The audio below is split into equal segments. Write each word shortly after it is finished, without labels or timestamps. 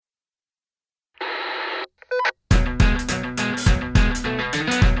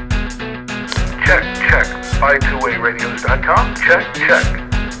twowayradios.com. Check.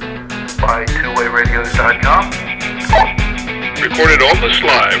 By2wayradios.com. Recorded almost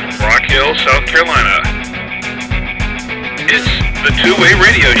live from Rock Hill, South Carolina. It's the Two-Way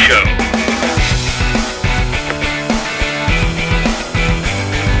Radio Show.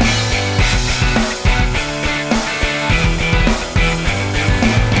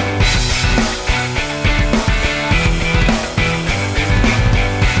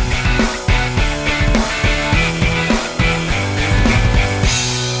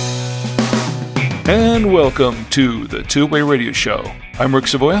 And welcome to the Two-Way Radio Show. I'm Rick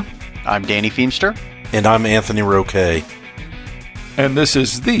Savoya. I'm Danny Feemster. And I'm Anthony Roque. And this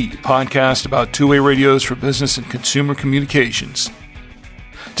is the podcast about two-way radios for business and consumer communications.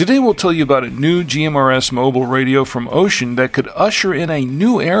 Today we'll tell you about a new GMRS mobile radio from Ocean that could usher in a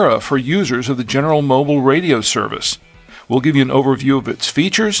new era for users of the General Mobile Radio service. We'll give you an overview of its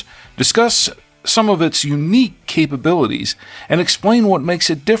features, discuss some of its unique capabilities, and explain what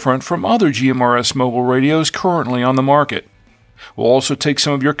makes it different from other GMRS mobile radios currently on the market. We'll also take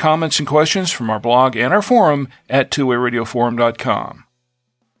some of your comments and questions from our blog and our forum at twowayradioforum.com.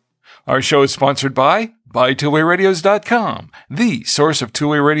 Our show is sponsored by twowayradios.com, the source of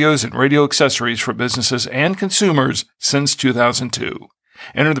two-way radios and radio accessories for businesses and consumers since 2002.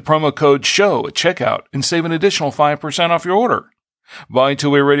 Enter the promo code SHOW at checkout and save an additional 5% off your order.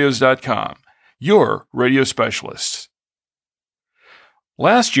 twowayradios.com, your radio specialists.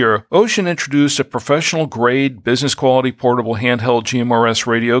 Last year, Ocean introduced a professional-grade, business-quality portable handheld GMRS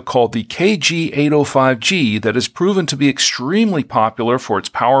radio called the KG805G that has proven to be extremely popular for its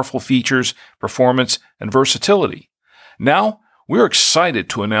powerful features, performance, and versatility. Now, we're excited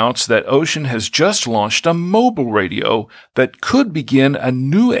to announce that Ocean has just launched a mobile radio that could begin a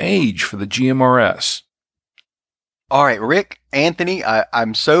new age for the GMRS. All right, Rick, Anthony,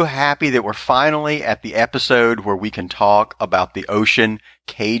 I'm so happy that we're finally at the episode where we can talk about the Ocean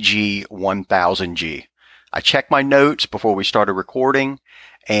KG1000G. I checked my notes before we started recording,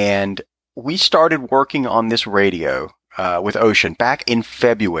 and we started working on this radio with Ocean back in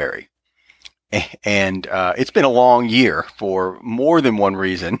February. And it's been a long year for more than one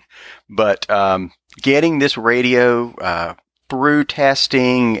reason, but getting this radio through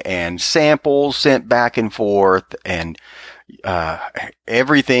testing and samples sent back and forth and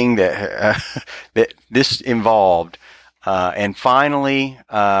everything that that this involved, and finally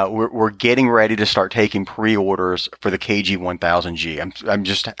we're getting ready to start taking pre-orders for the KG1000G. I'm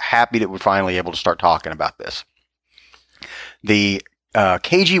just happy that we're finally able to start talking about this. The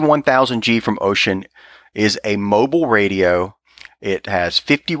KG1000G from Ocean is a mobile radio. It has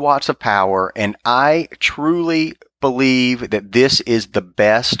 50 watts of power, and I truly believe that this is the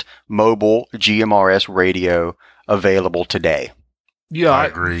best mobile GMRS radio available today. Yeah, I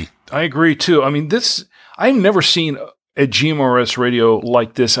agree. I agree too. I mean, I've never seen a GMRS radio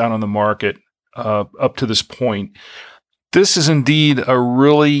like this out on the market up to this point. This is indeed a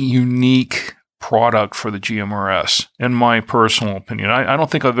really unique product for the GMRS, in my personal opinion. I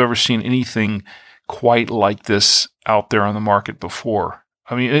don't think I've ever seen anything quite like this out there on the market before.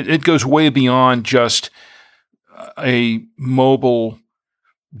 I mean, it goes way beyond just a mobile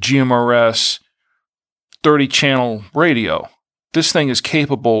GMRS 30-channel radio. This thing is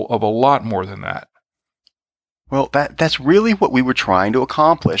capable of a lot more than that. Well, that's really what we were trying to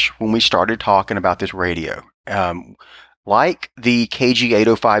accomplish when we started talking about this radio. Like the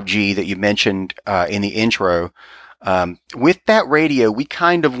KG805G that you mentioned in the intro, with that radio, we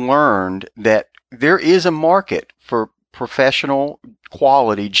kind of learned that there is a market for professional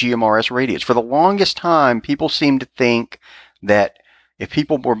quality GMRS radios. For the longest time, people seemed to think that if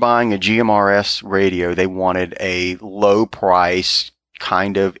people were buying a GMRS radio, they wanted a low price,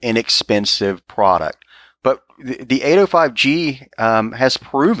 kind of inexpensive product. But the 805G has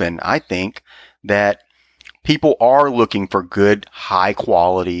proven, I think, that people are looking for good, high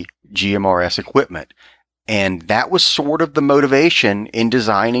quality GMRS equipment. And that was sort of the motivation in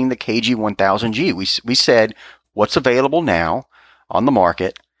designing the KG1000G. We said, what's available now on the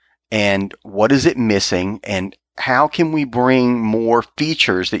market, and what is it missing, and how can we bring more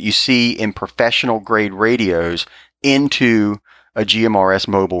features that you see in professional grade radios into a GMRS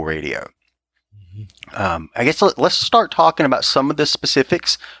mobile radio? I guess let's start talking about some of the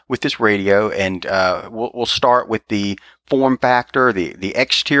specifics with this radio, and we'll start with the form factor, the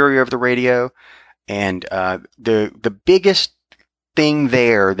exterior of the radio, and the biggest thing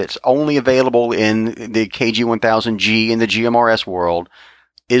there that's only available in the KG1000G in the GMRS world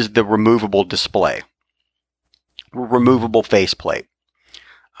is the removable display, removable faceplate.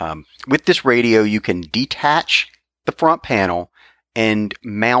 With this radio, you can detach the front panel and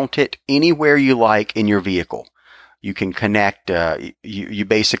mount it anywhere you like in your vehicle. You can connect, you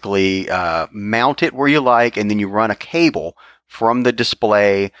basically mount it where you like, and then you run a cable from the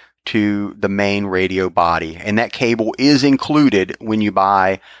display to the main radio body. And that cable is included when you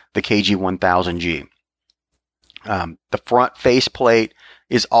buy the KG1000G. The front faceplate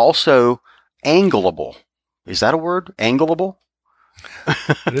is also angleable. Is that a word? Angleable?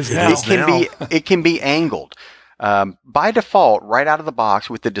 It is now. It can be angled. By default, right out of the box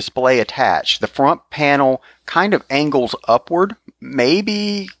with the display attached, the front panel kind of angles upward,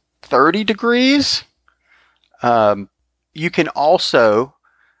 maybe 30 degrees. You can also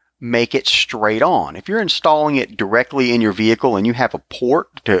make it straight on. If you're installing it directly in your vehicle and you have a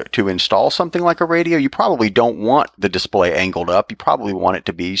port to install something like a radio, you probably don't want the display angled up. You probably want it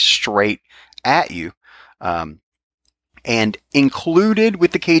to be straight at you. And included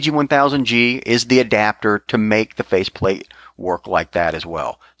with the KG1000G is the adapter to make the faceplate work like that as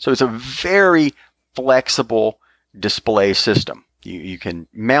well. So it's a very flexible display system. You can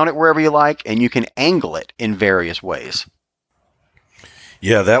mount it wherever you like, and you can angle it in various ways.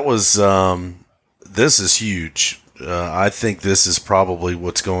 Yeah, that was, this is huge. I think this is probably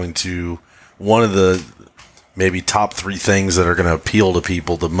what's going to, one of the maybe top 3 things that are going to appeal to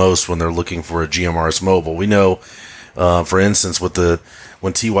people the most when they're looking for a GMRS mobile. We know, for instance,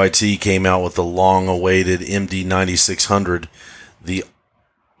 when TYT came out with the long-awaited MD9600, the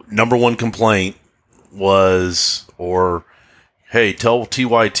number one complaint was, hey, tell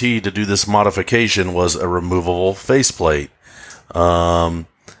TYT to do this modification, was a removable faceplate.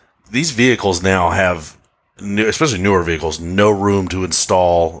 These vehicles now have, especially newer vehicles, no room to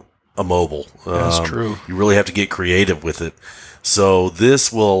install a mobile. That's true. You really have to get creative with it. So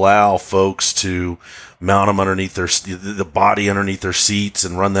this will allow folks to mount them underneath the body underneath their seats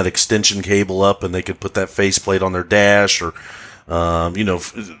and run that extension cable up, and they could put that faceplate on their dash, or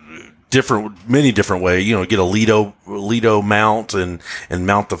many different ways. Get a Lido mount and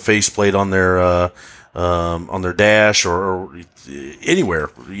mount the faceplate on their dash or anywhere.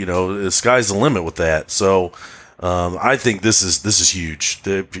 The sky's the limit with that. So I think this is huge.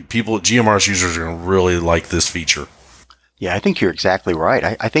 The people, GMRS users, are going to really like this feature. Yeah, I think you're exactly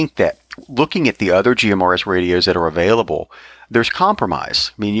right. I think that looking at the other GMRS radios that are available, there's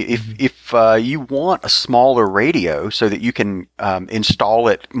compromise. I mean, if you want a smaller radio so that you can install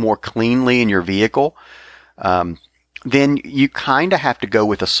it more cleanly in your vehicle, then you kind of have to go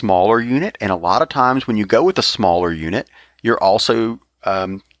with a smaller unit. And a lot of times when you go with a smaller unit, you're also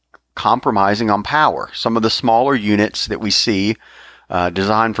compromising on power. Some of the smaller units that we see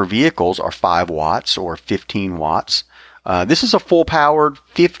designed for vehicles are 5 watts or 15 watts. This is a full-powered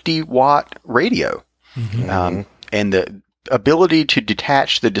 50-watt radio. Mm-hmm. And the ability to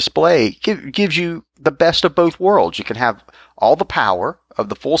detach the display gives you the best of both worlds. You can have all the power of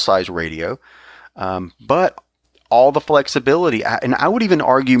the full-size radio, but all the flexibility, and I would even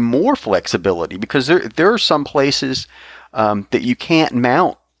argue more flexibility, because there are some places that you can't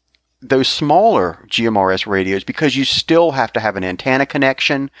mount those smaller GMRS radios because you still have to have an antenna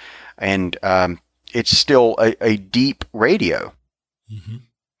connection, and it's still a deep radio. Mm-hmm.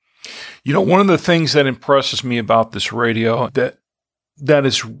 One of the things that impresses me about this radio that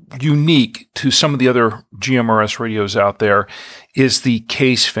is unique to some of the other GMRS radios out there is the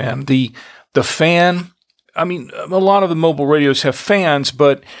case fan. The fan, I mean, a lot of the mobile radios have fans,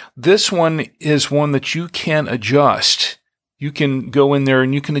 but this one is one that you can adjust. You can go in there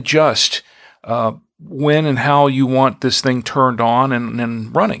and you can adjust when and how you want this thing turned on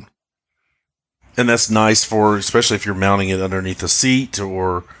and running. And that's nice especially if you're mounting it underneath a seat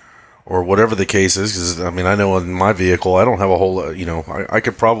or whatever the case is. Because, I mean, I know in my vehicle, I don't have a whole, I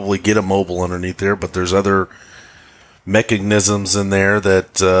could probably get a mobile underneath there, but there's other mechanisms in there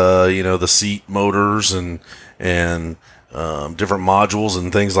that, the seat motors and different modules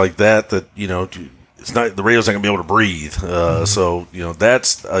and things like that, it's not, the radio's not going to be able to breathe. So,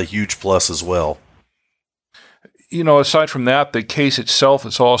 that's a huge plus as well. Aside from that, the case itself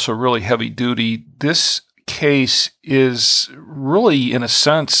is also really heavy duty. This case is really, in a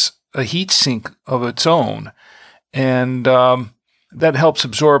sense, a heat sink of its own. And that helps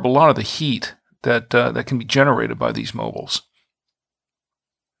absorb a lot of the heat that can be generated by these mobiles.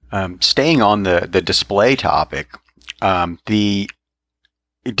 Staying on the display topic, the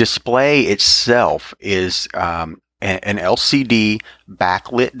display itself is an LCD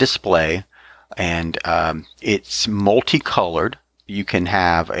backlit display, and it's multicolored. You can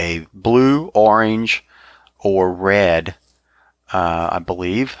have a blue, orange, or red, I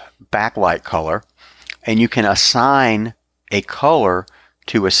believe, backlight color, and you can assign a color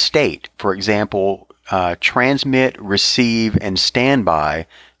to a state. For example, transmit, receive, and standby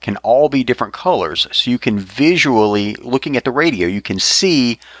can all be different colors. So you can visually, looking at the radio, you can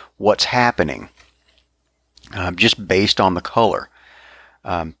see what's happening just based on the color.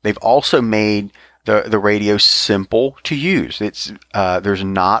 They've also made the radio simple to use. There's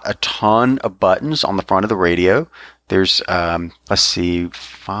not a ton of buttons on the front of the radio. There's, 5,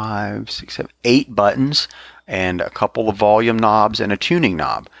 6, 7, 8 buttons and a couple of volume knobs and a tuning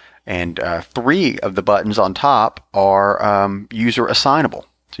knob. And 3 of the buttons on top are user assignable.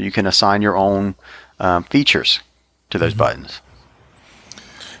 So you can assign your own features to those buttons.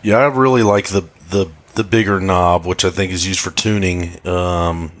 Yeah, I really like the bigger knob, which I think is used for tuning,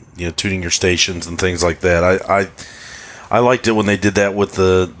 tuning your stations and things like that. I liked it when they did that with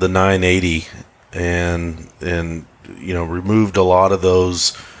the 980 and removed a lot of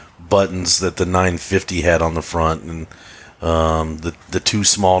those buttons that the 950 had on the front, and the 2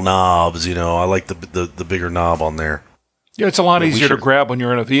 small knobs. I like the bigger knob on there. Yeah, it's a lot easier to grab when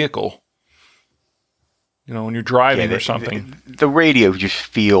you're in a vehicle. When you're driving or something. The radio just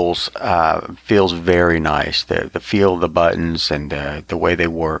feels very nice. The feel of the buttons and the way they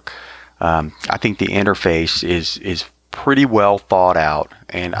work. I think the interface is pretty well thought out,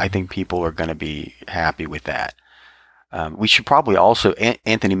 and I think people are going to be happy with that. We should probably also,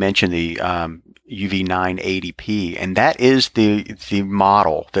 Anthony mentioned the UV980p, and that is the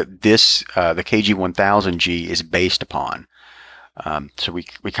model that the KG1000G is based upon. So we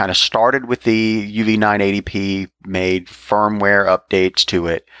kind of started with the UV980p, made firmware updates to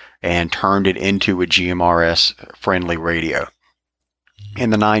it, and turned it into a GMRS friendly radio.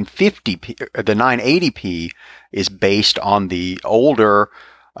 And the 980p is based on the older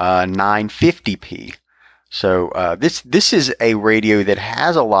 950p. So this is a radio that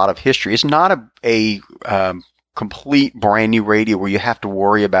has a lot of history. It's not a complete brand new radio where you have to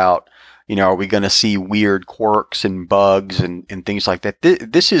worry about, are we going to see weird quirks and bugs and things like that.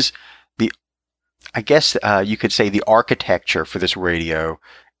 This is I guess you could say the architecture for this radio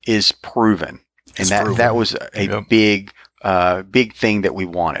is proven. And that was a big thing that we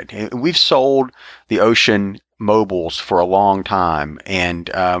wanted. And we've sold the Ocean mobiles for a long time, and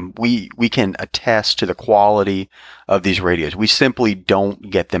we can attest to the quality of these radios. We simply don't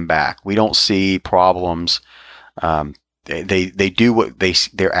get them back. We don't see problems. They do what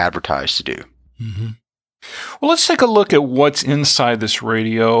they're advertised to do. Mm-hmm. Well, let's take a look at what's inside this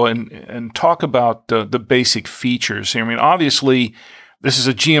radio and talk about the basic features. I mean, obviously, this is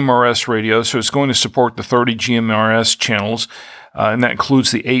a GMRS radio, so it's going to support the 30 GMRS channels. And that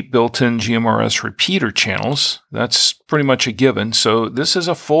includes the 8 built-in GMRS repeater channels. That's pretty much a given. So this is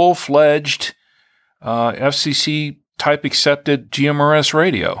a full-fledged FCC type-accepted GMRS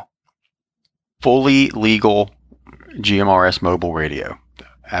radio. Fully legal GMRS mobile radio.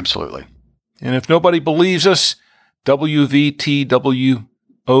 Absolutely. And if nobody believes us,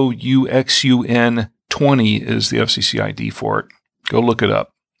 WVTWOUXUN20 is the FCC ID for it. Go look it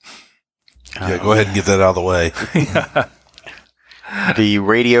up. Yeah, go ahead and get that out of the way. Yeah. The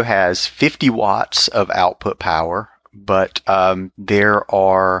radio has 50 watts of output power, but there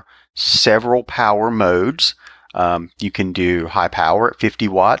are several power modes. You can do high power at 50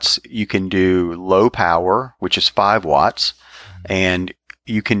 watts. You can do low power, which is 5 watts. And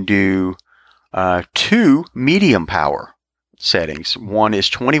you can do 2 medium power settings. One is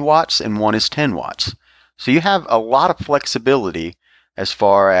 20 watts and one is 10 watts. So you have a lot of flexibility as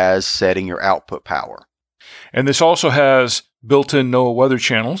far as setting your output power. And this also has built-in NOAA weather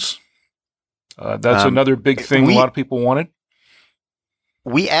channels. That's another big thing a lot of people wanted.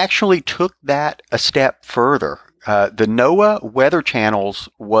 We actually took that a step further. The NOAA weather channels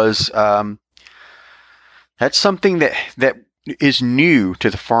was that's something that is new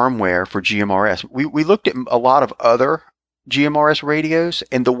to the firmware for GMRS. We looked at a lot of other GMRS radios,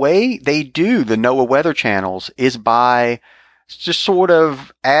 and the way they do the NOAA weather channels is by just sort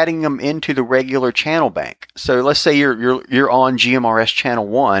of adding them into the regular channel bank. So let's say you're on GMRS channel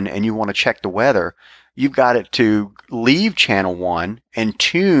 1 and you want to check the weather. You've got it to leave channel 1 and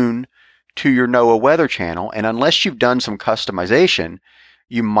tune to your NOAA weather channel. And unless you've done some customization,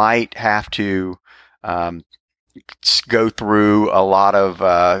 you might have to go through a lot of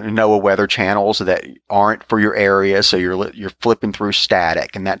NOAA weather channels that aren't for your area. So you're flipping through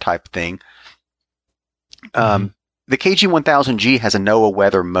static and that type of thing. The KG1000G has a NOAA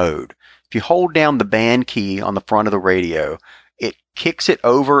weather mode. If you hold down the band key on the front of the radio, it kicks it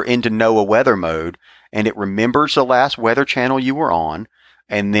over into NOAA weather mode, and it remembers the last weather channel you were on.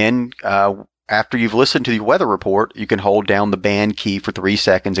 And then after you've listened to the weather report, you can hold down the band key for 3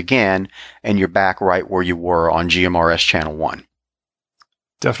 seconds again, and you're back right where you were on GMRS channel 1.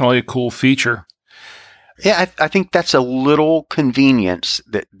 Definitely a cool feature. Yeah, I think that's a little convenience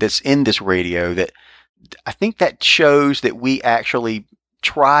that's in this radio that I think that shows that we actually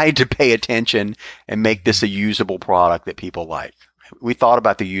tried to pay attention and make this a usable product that people like. We thought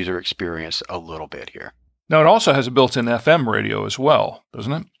about the user experience a little bit here. Now, it also has a built-in FM radio as well,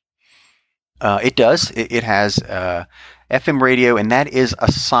 doesn't it? It does. It has FM radio, and that is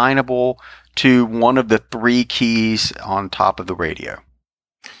assignable to one of the 3 keys on top of the radio.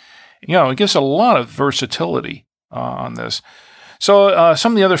 It gives a lot of versatility on this. So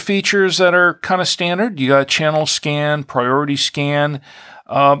some of the other features that are kind of standard, you got channel scan, priority scan,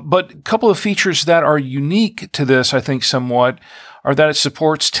 but a couple of features that are unique to this, I think somewhat, are that it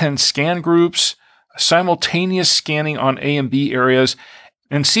supports 10 scan groups, simultaneous scanning on A and B areas,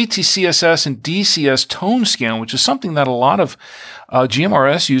 and CTCSS and DCS tone scan, which is something that a lot of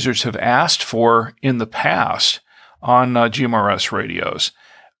GMRS users have asked for in the past on GMRS radios,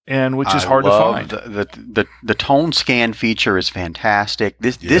 and which is hard to find. The tone scan feature is fantastic.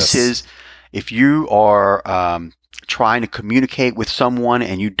 This is, if you are trying to communicate with someone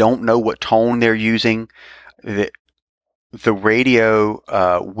and you don't know what tone they're using, the radio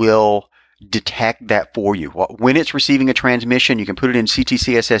will detect that for you. When it's receiving a transmission, you can put it in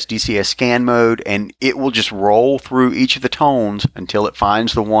CTCSS DCS scan mode, and it will just roll through each of the tones until it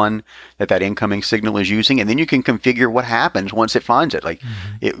finds the one that incoming signal is using, and then you can configure what happens once it finds it.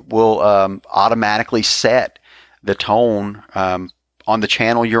 It will automatically set the tone on the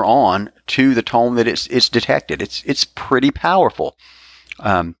channel you're on to the tone that it's detected. It's pretty powerful.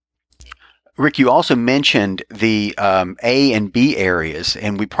 Rick, you also mentioned the A and B areas,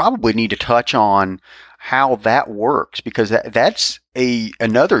 and we probably need to touch on how that works, because that's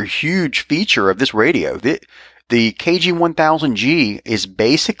another huge feature of this radio. The KG1000G is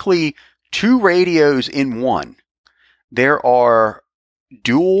basically 2 radios in one. There are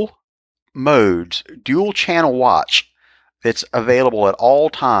dual modes, dual channel watch that's available at all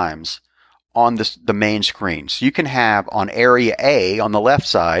times on the main screen. So you can have on area A on the left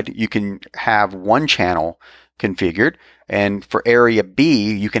side, you can have one channel configured, and for area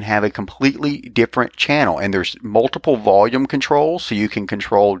B, you can have a completely different channel. And there's multiple volume controls, so you can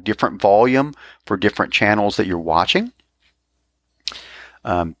control different volume for different channels that you're watching.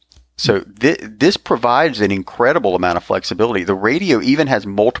 So this provides an incredible amount of flexibility. The radio even has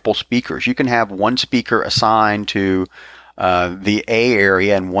multiple speakers. You can have one speaker assigned to the A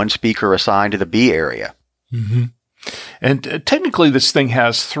area and one speaker assigned to the B area. Mm-hmm. And technically, this thing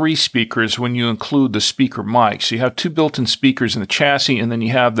has 3 speakers when you include the speaker mic. So you have 2 built-in speakers in the chassis, and then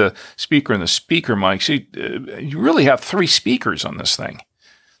you have the speaker and the speaker mic. So you really have 3 speakers on this thing.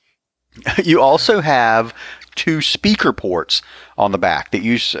 You also have 2 speaker ports on the back that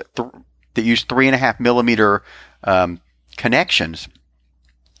use 3.5 millimeter connections.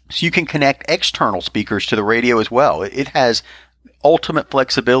 So you can connect external speakers to the radio as well. It has ultimate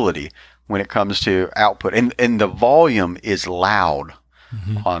flexibility when it comes to output. And the volume is loud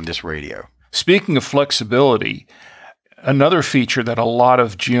on this radio. Speaking of flexibility, another feature that a lot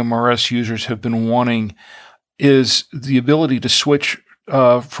of GMRS users have been wanting is the ability to switch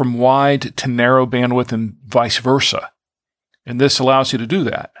from wide to narrow bandwidth and vice versa. And this allows you to do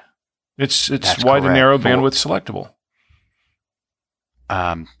that. It's That's wide correct. and narrow bandwidth selectable.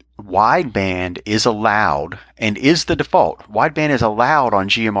 Wideband is allowed and is the default. Wideband is allowed on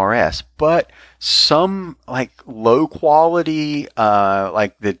GMRS, but some like low quality,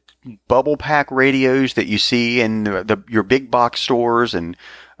 like the bubble pack radios that you see in your big box stores, and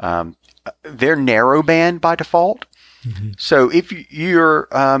they're narrowband by default. Mm-hmm. So if you're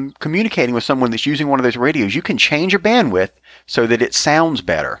communicating with someone that's using one of those radios, you can change your bandwidth so that it sounds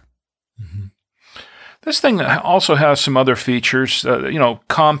better. Mm-hmm. This thing also has some other features,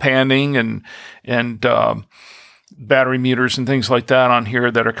 companding and battery meters and things like that on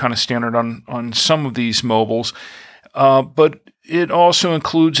here that are kind of standard on some of these mobiles. But it also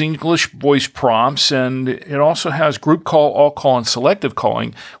includes English voice prompts, and it also has group call, all call, and selective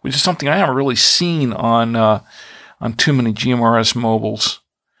calling, which is something I haven't really seen on too many GMRS mobiles.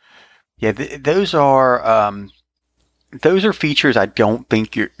 Yeah, those are features I don't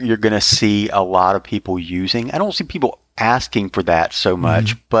think you're going to see a lot of people using. I don't see people asking for that so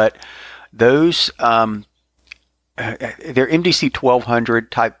much, but those they're MDC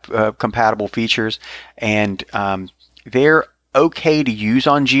 1200 type compatible features, and they're okay to use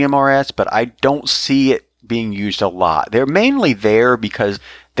on GMRS, but I don't see it being used a lot. They're mainly there because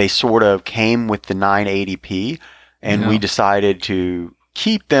they sort of came with the 980p, and we decided to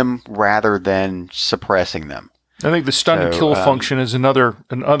keep them rather than suppressing them. I think the stun and kill function is another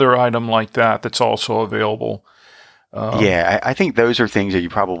item like that that's also available. I think those are things that you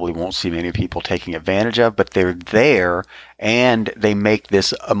probably won't see many people taking advantage of, but they're there, and they make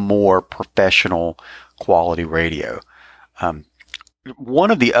this a more professional quality radio.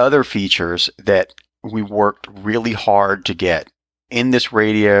 One of the other features that we worked really hard to get in this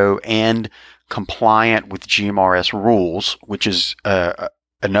radio and compliant with GMRS rules, which is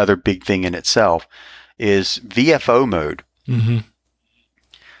another big thing in itself, is VFO mode. Mm-hmm.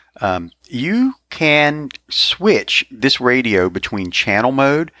 You can switch this radio between channel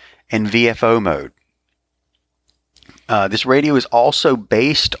mode and VFO mode. This radio is also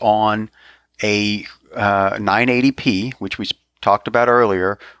based on a 980p, which we talked about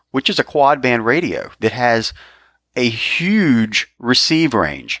earlier, which is a quad band radio that has a huge receive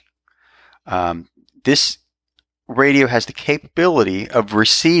range. This radio has the capability of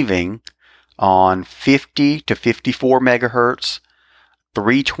receiving on 50 to 54 megahertz,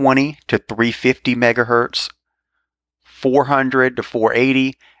 320 to 350 megahertz, 400 to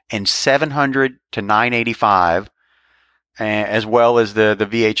 480, and 700 to 985, as well as the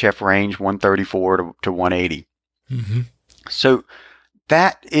VHF range 134 to 180. Mm-hmm. So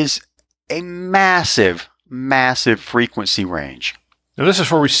that is a massive, massive frequency range. Now, this is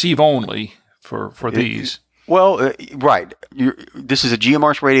for receive only for these. Well, right. This is a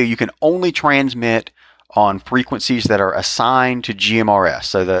GMRS radio. You can only transmit on frequencies that are assigned to GMRS.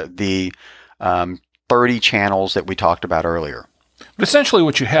 So the 30 channels that we talked about earlier. But essentially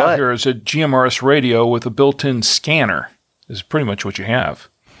what you have here is a GMRS radio with a built-in scanner is pretty much what you have.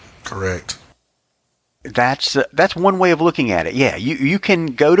 Correct. That's one way of looking at it. Yeah, you can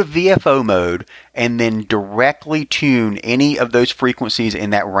go to VFO mode and then directly tune any of those frequencies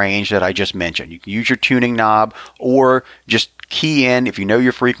in that range that I just mentioned. You can use your tuning knob or just key in. If you know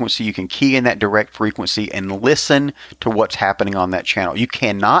your frequency, you can key in that direct frequency and listen to what's happening on that channel. You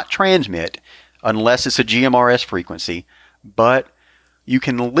cannot transmit unless it's a GMRS frequency, but you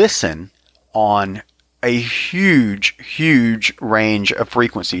can listen on a huge, huge range of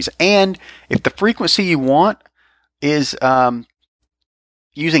frequencies. And if the frequency you want is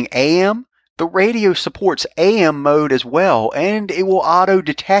using AM, the radio supports AM mode as well, and it will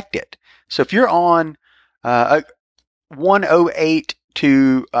auto-detect it. So if you're on 108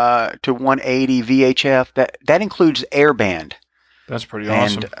 to 180 VHF, that includes airband. That's pretty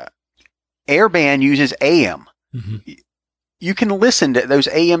awesome. And airband uses AM. Mm-hmm. You can listen to those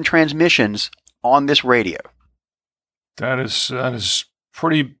AM transmissions on this radio. That is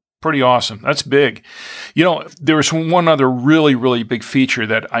pretty awesome. That's big. You know, there's one other really, really big feature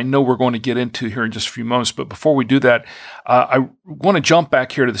that I know we're going to get into here in just a few moments. But before we do that, I want to jump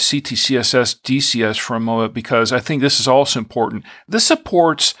back here to the CTCSS DCS for a moment because I think this is also important. This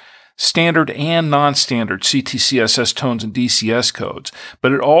supports standard and non-standard CTCSS tones and DCS codes,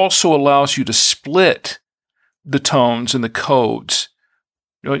 but it also allows you to split the tones and the codes.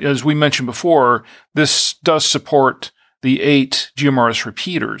 As we mentioned before, this does support the 8 GMRS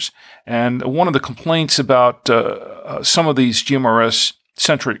repeaters. And one of the complaints about some of these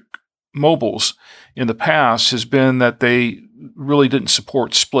GMRS-centric mobiles in the past has been that they really didn't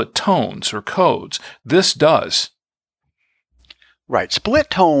support split tones or codes. This does. Right.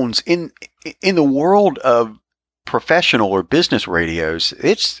 Split tones in the world of professional or business radios,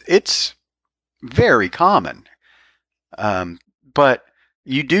 it's very common. But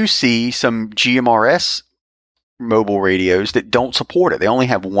you do see some GMRS mobile radios that don't support it. They only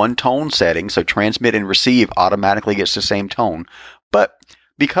have one tone setting, so transmit and receive automatically gets the same tone. But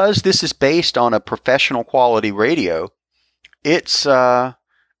because this is based on a professional quality radio, it's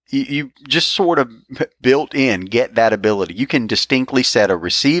you just sort of built in get that ability. You can distinctly set a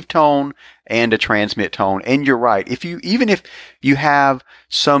receive tone and a transmit tone. And you're right. Even if you have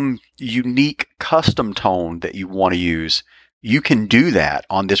some unique custom tone that you want to use, you can do that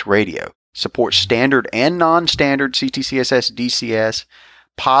on this radio. Supports standard and non-standard CTCSS, DCS,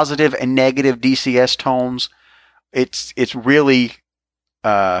 positive and negative DCS tones. It's really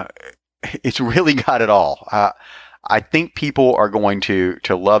got it all. I think people are going to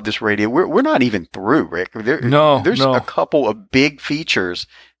love this radio. We're not even through, Rick. There's a couple of big features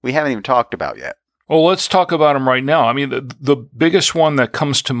we haven't even talked about yet. Well, let's talk about them right now. I mean, the biggest one that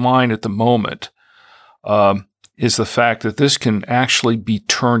comes to mind at the moment is the fact that this can actually be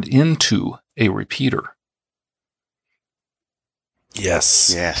turned into a repeater.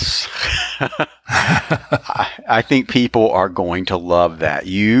 Yes. I think people are going to love that.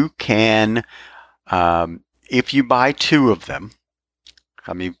 You can, if you buy 2 of them,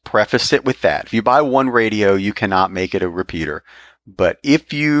 I mean, preface it with that. If you buy one radio, you cannot make it a repeater. But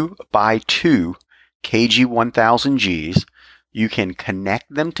if you buy 2 KG1000Gs, you can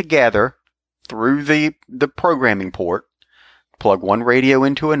connect them together through the programming port, plug one radio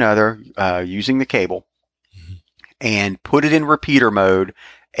into another using the cable, and put it in repeater mode,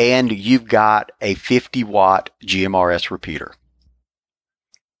 and you've got a 50-watt GMRS repeater.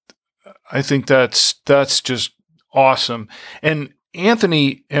 I think that's just awesome. And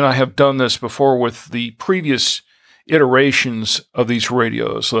Anthony and I have done this before with the previous iterations of these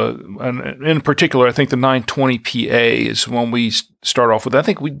radios. And in particular, I think the 920PA is one we start off with. I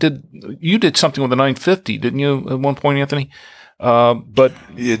think you did something with the 950, didn't you, at one point, Anthony? But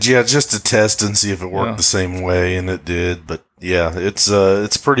yeah, just to test and see if it worked the same way, and it did. But yeah,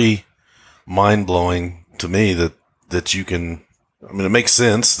 it's pretty mind blowing to me that you can. I mean, it makes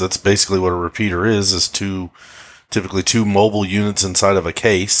sense. That's basically what a repeater is typically two mobile units inside of a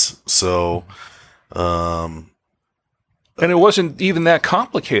case. So, and it wasn't even that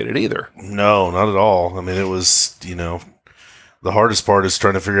complicated either. No, not at all. I mean, it was the hardest part is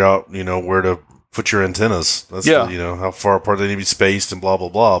trying to figure out where to put your antennas. That's how far apart they need to be spaced and blah blah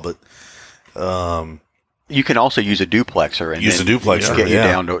blah. But you can also use a duplexer and get you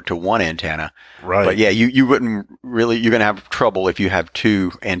down to one antenna. Right. But yeah, you wouldn't really. You're going to have trouble if you have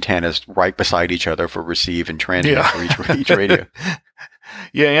two antennas right beside each other for receive and transmit for each radio.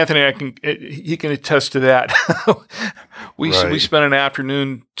 Yeah, Anthony, he can attest to that. We spent an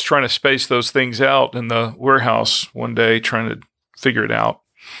afternoon trying to space those things out in the warehouse one day, trying to figure it out.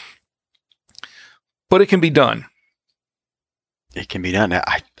 But it can be done. It can be done.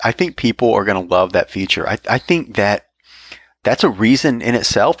 I think people are going to love that feature. I think that's a reason in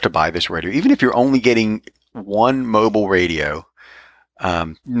itself to buy this radio. Even if you're only getting one mobile radio,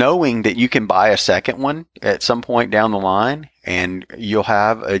 knowing that you can buy a second one at some point down the line and you'll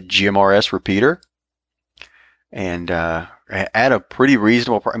have a GMRS repeater and at a pretty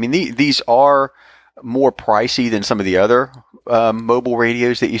reasonable price. I mean, these are more pricey than some of the other mobile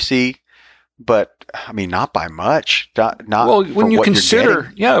radios that you see. But I mean, not by much. Not well. When you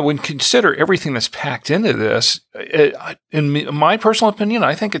consider, everything that's packed into this, in my personal opinion,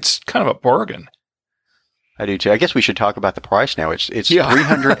 I think it's kind of a bargain. I do too. I guess we should talk about the price now. It's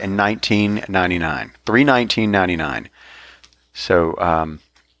 $319.99. $319.99. So,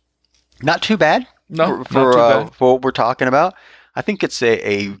 not too bad. No, for what we're talking about. I think it's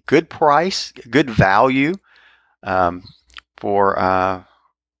a good price, good value,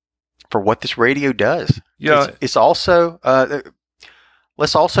 for what this radio does. Yeah. It's also,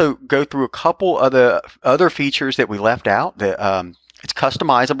 let's also go through a couple of the other features that we left out. It's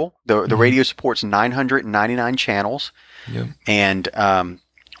customizable. The radio supports 999 channels. Yeah. And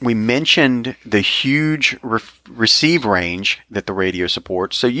we mentioned the huge receive range that the radio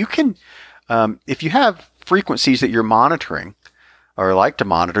supports. So you can, if you have frequencies that you're monitoring or like to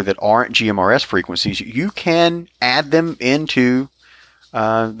monitor that aren't GMRS frequencies, you can add them into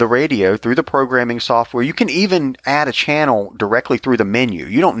the radio through the programming software. You can even add a channel directly through the menu.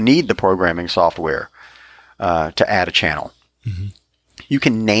 You don't need the programming software to add a channel. Mm-hmm. You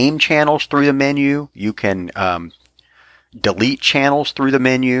can name channels through the menu. You can delete channels through the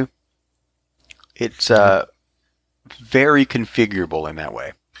menu. It's very configurable in that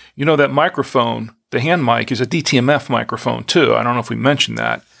way. You know, that microphone, the hand mic, is a DTMF microphone too. I don't know if we mentioned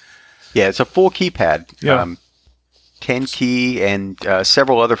that. Yeah, it's a full keypad. Yeah. 10 key and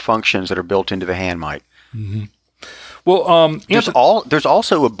several other functions that are built into the hand mic. Mm-hmm. Well, there's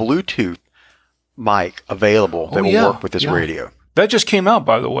also a Bluetooth mic available that will work with this radio. That just came out,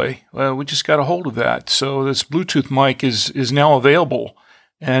 by the way. We just got a hold of that. So this Bluetooth mic is now available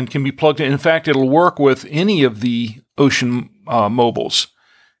and can be plugged in. In fact, it'll work with any of the Ocean mobiles,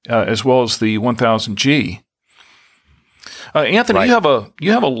 as well as the 1000G. Anthony, right.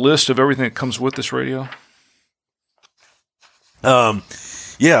 you have a list of everything that comes with this radio?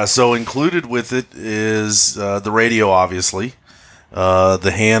 So included with it is the radio, obviously,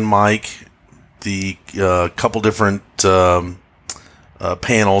 the hand mic, the couple different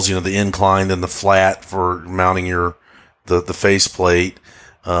panels, the inclined and the flat for mounting the faceplate,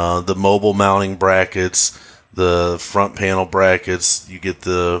 the mobile mounting brackets, the front panel brackets. You get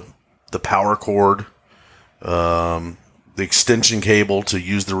the power cord, the extension cable to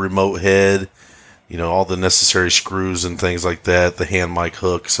use the remote head. All the necessary screws and things like that, the hand mic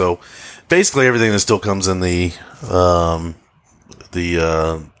hook. So basically everything that still comes in the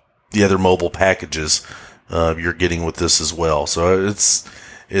other mobile packages, you're getting with this as well. So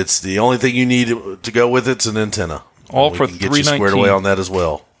it's the only thing you need to go with it's an antenna. All for $319. Get you squared away on that as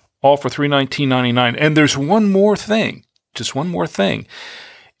well. All for $319.99. And there's one more thing, just one more thing.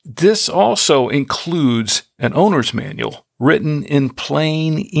 This also includes an owner's manual written in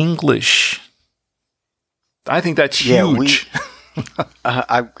plain English. I think that's huge.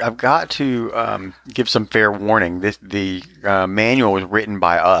 I've got to give some fair warning. The manual was written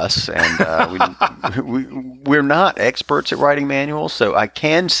by us, and we're not experts at writing manuals. So I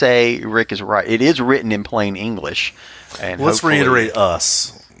can say Rick is right. It is written in plain English. And let's reiterate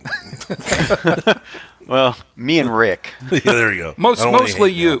us. Well, me and Rick. Yeah, there you go.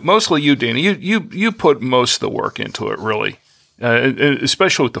 Mostly you, Danny. You put most of the work into it, really,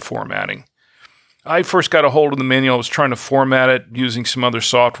 especially with the formatting. I first got a hold of the manual. I was trying to format it using some other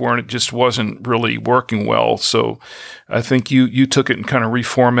software, and it just wasn't really working well. So I think you took it and kind of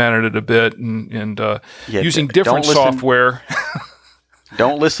reformatted it a bit and using different software.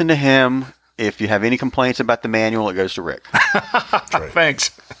 Don't listen to him. If you have any complaints about the manual, it goes to Rick. Right. Thanks.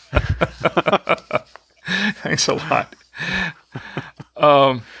 Thanks a lot.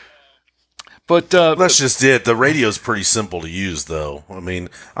 But that's just it. The radio's pretty simple to use, though. I mean,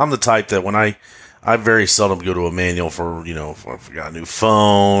 I'm the type that when I very seldom go to a manual for, if I got a new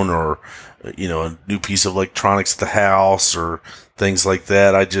phone or, a new piece of electronics at the house or things like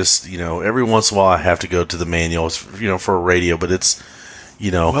that. I just, every once in a while I have to go to the manuals, for a radio, but it's,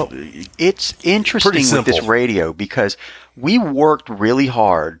 Well, it's interesting with this radio because we worked really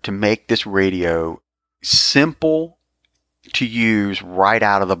hard to make this radio simple to use right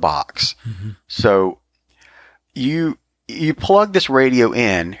out of the box. Mm-hmm. So you plug this radio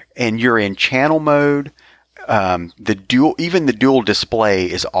in and you're in channel mode. The dual display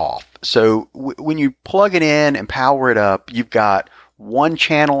is off. So when you plug it in and power it up, you've got one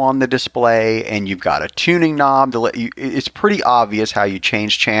channel on the display and you've got a tuning knob to let you. It's pretty obvious how you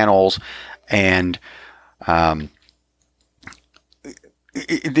change channels, and the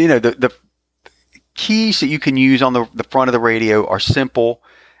keys that you can use on the front of the radio are simple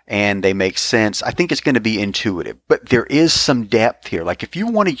and they make sense. I think it's going to be intuitive, but there is some depth here. Like if you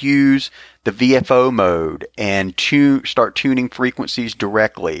want to use the VFO mode and start tuning frequencies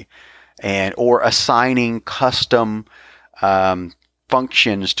directly, or assigning custom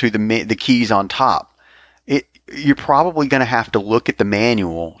functions to the keys on top, you're probably going to have to look at the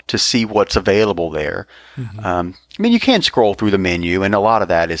manual to see what's available there. Mm-hmm. You can scroll through the menu, and a lot of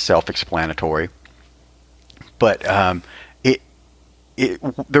that is self-explanatory. But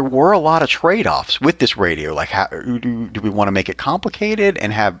there were a lot of trade-offs with this radio. Like, how do we want to make it complicated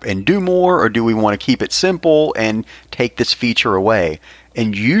and do more, or do we want to keep it simple and take this feature away?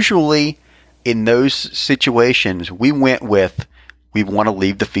 And usually, in those situations, we went with, we want to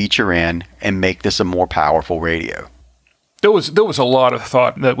leave the feature in and make this a more powerful radio. There was a lot of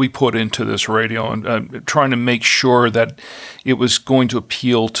thought that we put into this radio, and trying to make sure that it was going to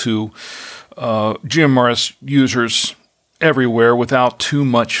appeal to GMRS users everywhere without too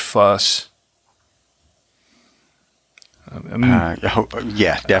much fuss.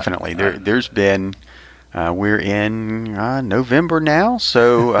 Yeah, definitely. There's been. We're in November now,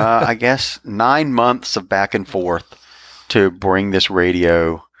 so I guess 9 months of back and forth to bring this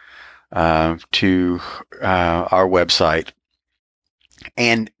radio to our website.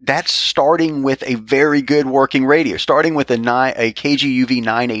 And that's starting with a very good working radio, starting with a KGUV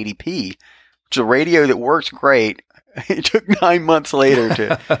 980p, which is a radio that works great. It took 9 months later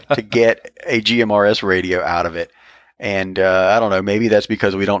to get a GMRS radio out of it. And I don't know, maybe that's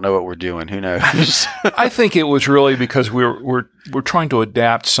because we don't know what we're doing. Who knows? I think it was really because we're trying to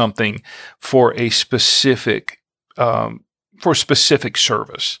adapt something for a specific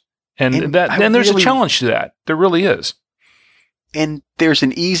service, and there's a challenge to that. There really is. And there's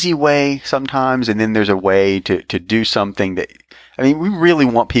an easy way sometimes, and then there's a way to do something that. I mean, we really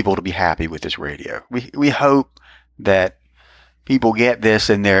want people to be happy with this radio. We hope that people get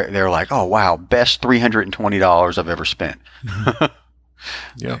this and they're like, oh wow, best $320 I've ever spent.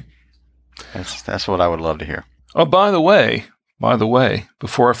 Yeah, that's what I would love to hear. Oh, by the way,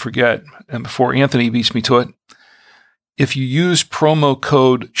 before I forget, and before Anthony beats me to it, if you use promo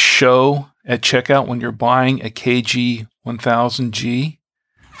code SHOW at checkout when you're buying a KG1000G,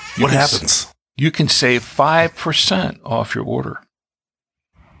 what happens? You can save 5% off your order.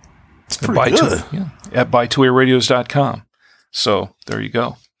 It's pretty good. At buy2aradios.com. So there you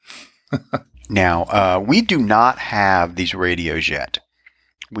go. Now, we do not have these radios yet.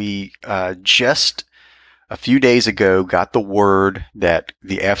 We just a few days ago got the word that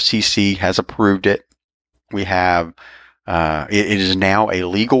the FCC has approved it. We have it is now a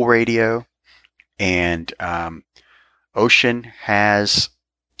legal radio, and Ocean has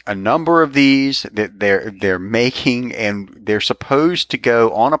a number of these that they're making, and they're supposed to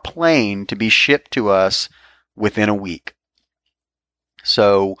go on a plane to be shipped to us within a week.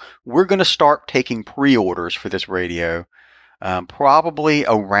 So we're going to start taking pre-orders for this radio probably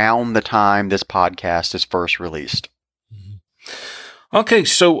around the time this podcast is first released. Okay,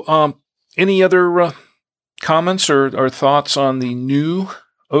 so any other comments or thoughts on the new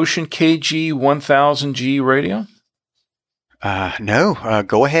Ocean KG 1000G radio? No.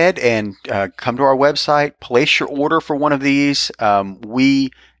 Go ahead and come to our website, place your order for one of these.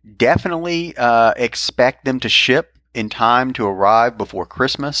 We definitely expect them to ship in time to arrive before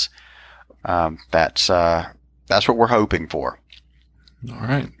Christmas. That's what we're hoping for. All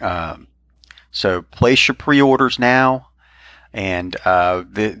right. So place your pre-orders now, and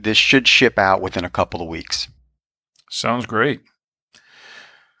this should ship out within a couple of weeks. Sounds great.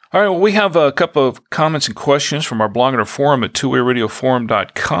 All right, well, we have a couple of comments and questions from our blog and our forum at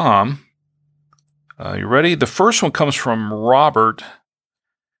twowayradioforum.com. You ready? The first one comes from Robert,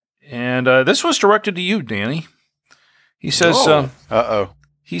 and this was directed to you, Danny. He says,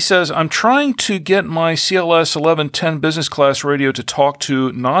 He says, I'm trying to get my CLS 1110 business class radio to talk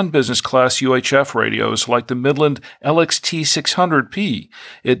to non-business class UHF radios like the Midland LXT 600P.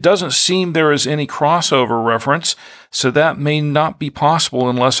 It doesn't seem there is any crossover reference, so that may not be possible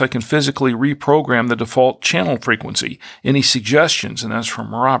unless I can physically reprogram the default channel frequency. Any suggestions? And that's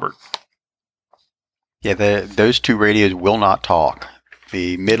from Robert. Yeah, those two radios will not talk.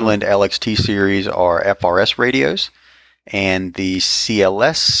 The Midland LXT series are FRS radios, and the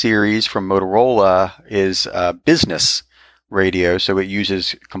CLS series from Motorola is business radio, so it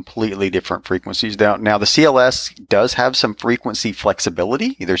uses completely different frequencies. Now, the CLS does have some frequency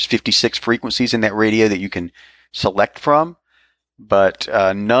flexibility. There's 56 frequencies in that radio that you can select from, but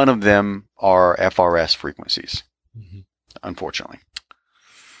none of them are FRS frequencies, unfortunately.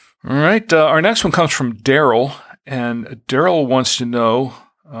 All right. Our next one comes from Daryl, and Daryl wants to know,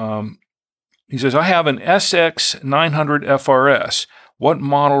 he says, I have an SX900 FRS. What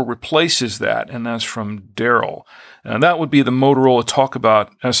model replaces that? And that's from Daryl. And that would be the Motorola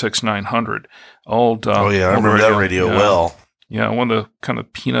Talkabout SX900. Old. I remember that radio well. Yeah, one of the kind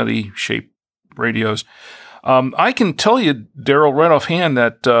of peanutty shaped radios. I can tell you, Daryl, right offhand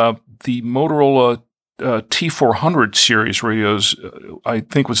that the Motorola T400 series radios, I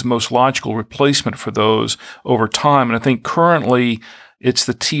think, was the most logical replacement for those over time. And I think currently it's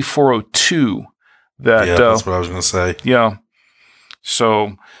the T402 that. Yeah, that's what I was going to say. Yeah.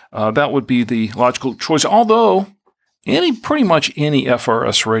 So that would be the logical choice. Although pretty much any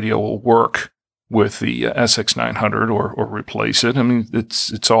FRS radio will work with the SX900 or replace it. I mean,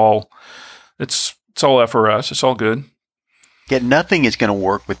 it's all FRS. It's all good. Yet nothing is going to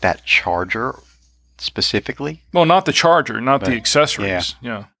work with that charger specifically. Well, not the charger, not the accessories.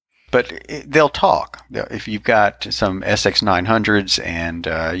 Yeah. But they'll talk. If you've got some SX900s and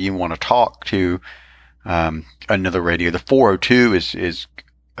you want to talk to another radio, the 402 is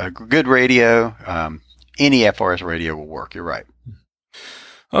a good radio. Any FRS radio will work. You're right.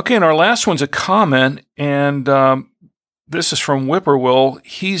 Okay, and our last one's a comment, and this is from Whippoorwill.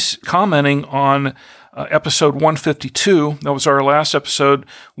 He's commenting on episode 152. That was our last episode.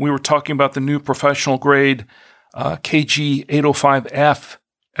 We were talking about the new professional grade KG805F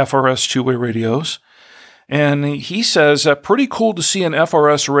FRS two-way radios. And he says, pretty cool to see an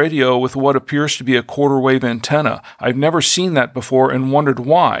FRS radio with what appears to be a quarter-wave antenna. I've never seen that before and wondered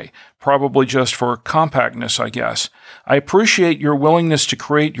why. Probably just for compactness, I guess. I appreciate your willingness to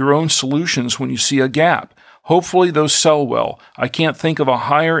create your own solutions when you see a gap. Hopefully those sell well. I can't think of a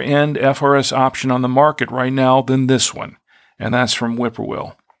higher-end FRS option on the market right now than this one. And that's from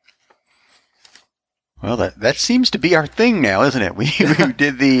Whippoorwill. Well, that seems to be our thing now, isn't it? We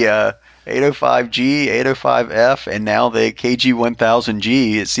did the 805G, 805F, and now the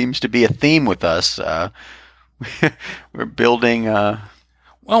KG1000G. It seems to be a theme with us. We're building higher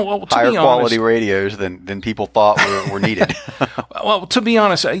quality radios than people thought were needed. Well, to be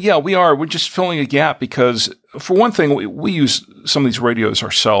honest, yeah, we are. We're just filling a gap because, for one thing, we use some of these radios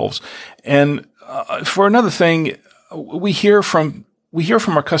ourselves, and for another thing, we hear from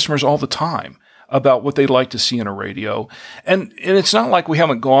our customers all the time about what they'd like to see in a radio. And it's not like we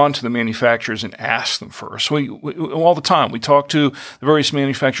haven't gone to the manufacturers and asked them first. We all the time. We talk to the various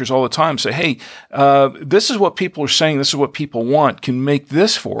manufacturers all the time, say, hey, this is what people are saying. This is what people want. Can make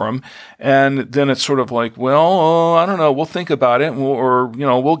this for them. And then it's sort of like, well, I don't know. We'll think about it,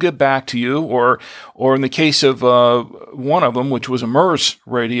 we'll get back to you. Or in the case of one of them, which was a MERS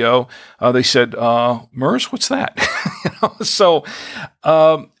radio, they said, MERS, what's that? So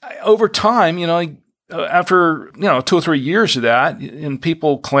over time, after 2 or 3 years of that, and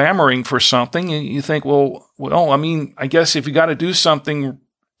people clamoring for something, you think, well, I mean, I guess if you got to do something,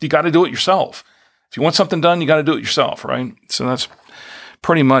 you got to do it yourself. If you want something done, you got to do it yourself, right? So that's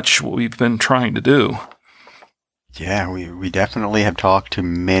pretty much what we've been trying to do. Yeah, we definitely have talked to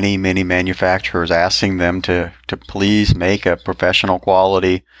many manufacturers asking them to please make a professional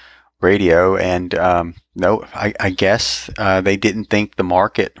quality radio, and no, I guess they didn't think the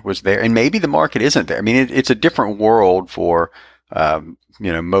market was there, and maybe the market isn't there. I mean, it's a different world for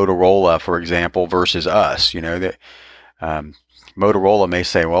Motorola, for example, versus us. That Motorola may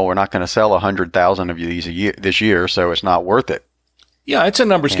say, well, we're not going to sell 100,000 of these this year, so it's not worth it. Yeah, it's a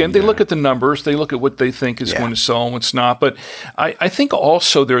numbers game. They look at the numbers. They look at what they think is going to sell and what's not. But I think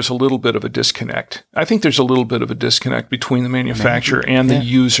also there's a little bit of a disconnect. I think there's a little bit of a disconnect between the manufacturer and the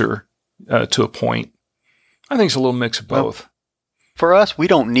user to a point. I think it's a little mix of both. For us, we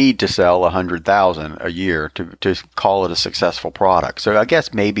don't need to sell 100,000 a year to call it a successful product. So I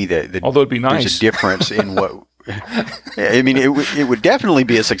guess maybe although it'd be nice. There's a difference in what. I mean, it would definitely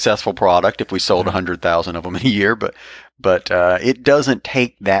be a successful product if we sold 100,000 of them in a year, but it doesn't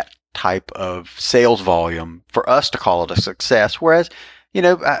take that type of sales volume for us to call it a success. Whereas,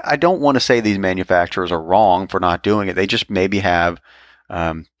 I don't want to say these manufacturers are wrong for not doing it. They just maybe have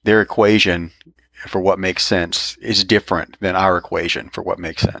their equation for what makes sense is different than our equation for what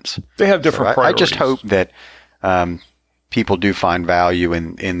makes sense. They have different priorities. I just hope that people do find value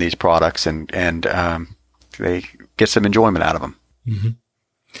in these products and they get some enjoyment out of them. Mm-hmm.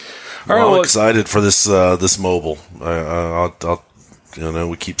 I'm excited for this mobile.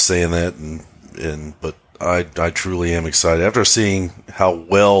 We keep saying that, but I truly am excited after seeing how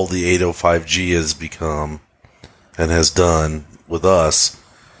well the 805G has become and has done with us.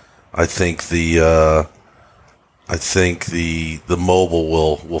 I think the mobile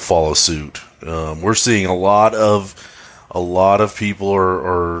will follow suit. We're seeing a lot of people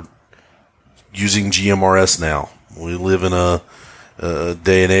are using GMRS now. We live in a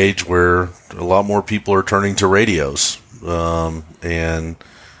day and age where a lot more people are turning to radios, and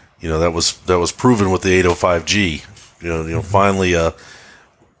that was proven with the 805G. Finally a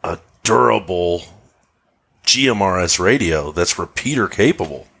durable GMRS radio that's repeater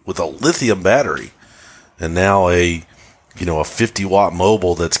capable with a lithium battery, and now a 50-watt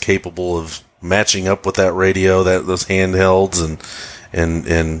mobile that's capable of matching up with that radio, those handhelds,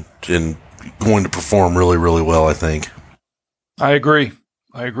 and going to perform really, really well, I think. I agree.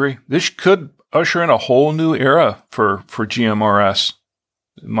 This could usher in a whole new era for GMRS,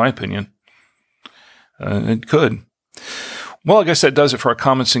 in my opinion. It could. Well, I guess that does it for our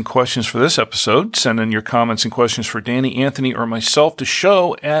comments and questions for this episode. Send in your comments and questions for Danny, Anthony, or myself to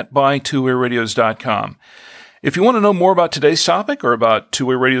show@bytwowayradios.com. If you want to know more about today's topic or about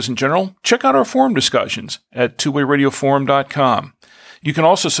two-way radios in general, check out our forum discussions at twowayradioforum.com. You can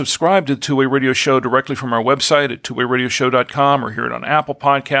also subscribe to the Two-Way Radio Show directly from our website at twowayradioshow.com or hear it on Apple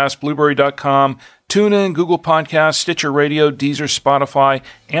Podcasts, Blueberry.com, TuneIn, Google Podcasts, Stitcher Radio, Deezer, Spotify,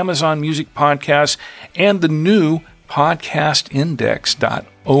 Amazon Music Podcasts, and the new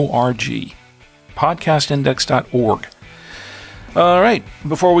podcastindex.org. Podcastindex.org. All right.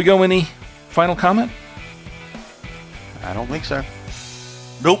 Before we go, any final comment? I don't think so.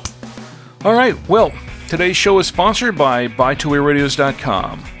 Nope. All right. Well, today's show is sponsored by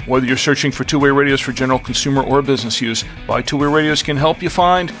BuyTwoWayRadios.com. Whether you're searching for two-way radios for general consumer or business use, Buy Two Way Radios can help you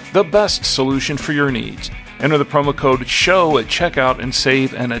find the best solution for your needs. Enter the promo code SHOW at checkout and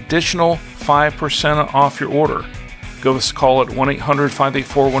save an additional 5% off your order. Give us a call at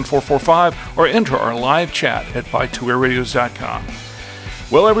 1-800-584-1445 or enter our live chat at BuyTwoWayRadios.com.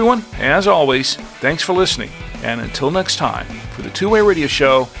 Well, everyone, as always, thanks for listening. And until next time, for the Two-Way Radio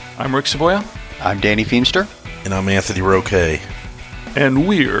Show, I'm Rick Savoya. I'm Danny Feemster. And I'm Anthony Roque. And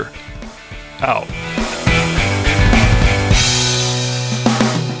we're out.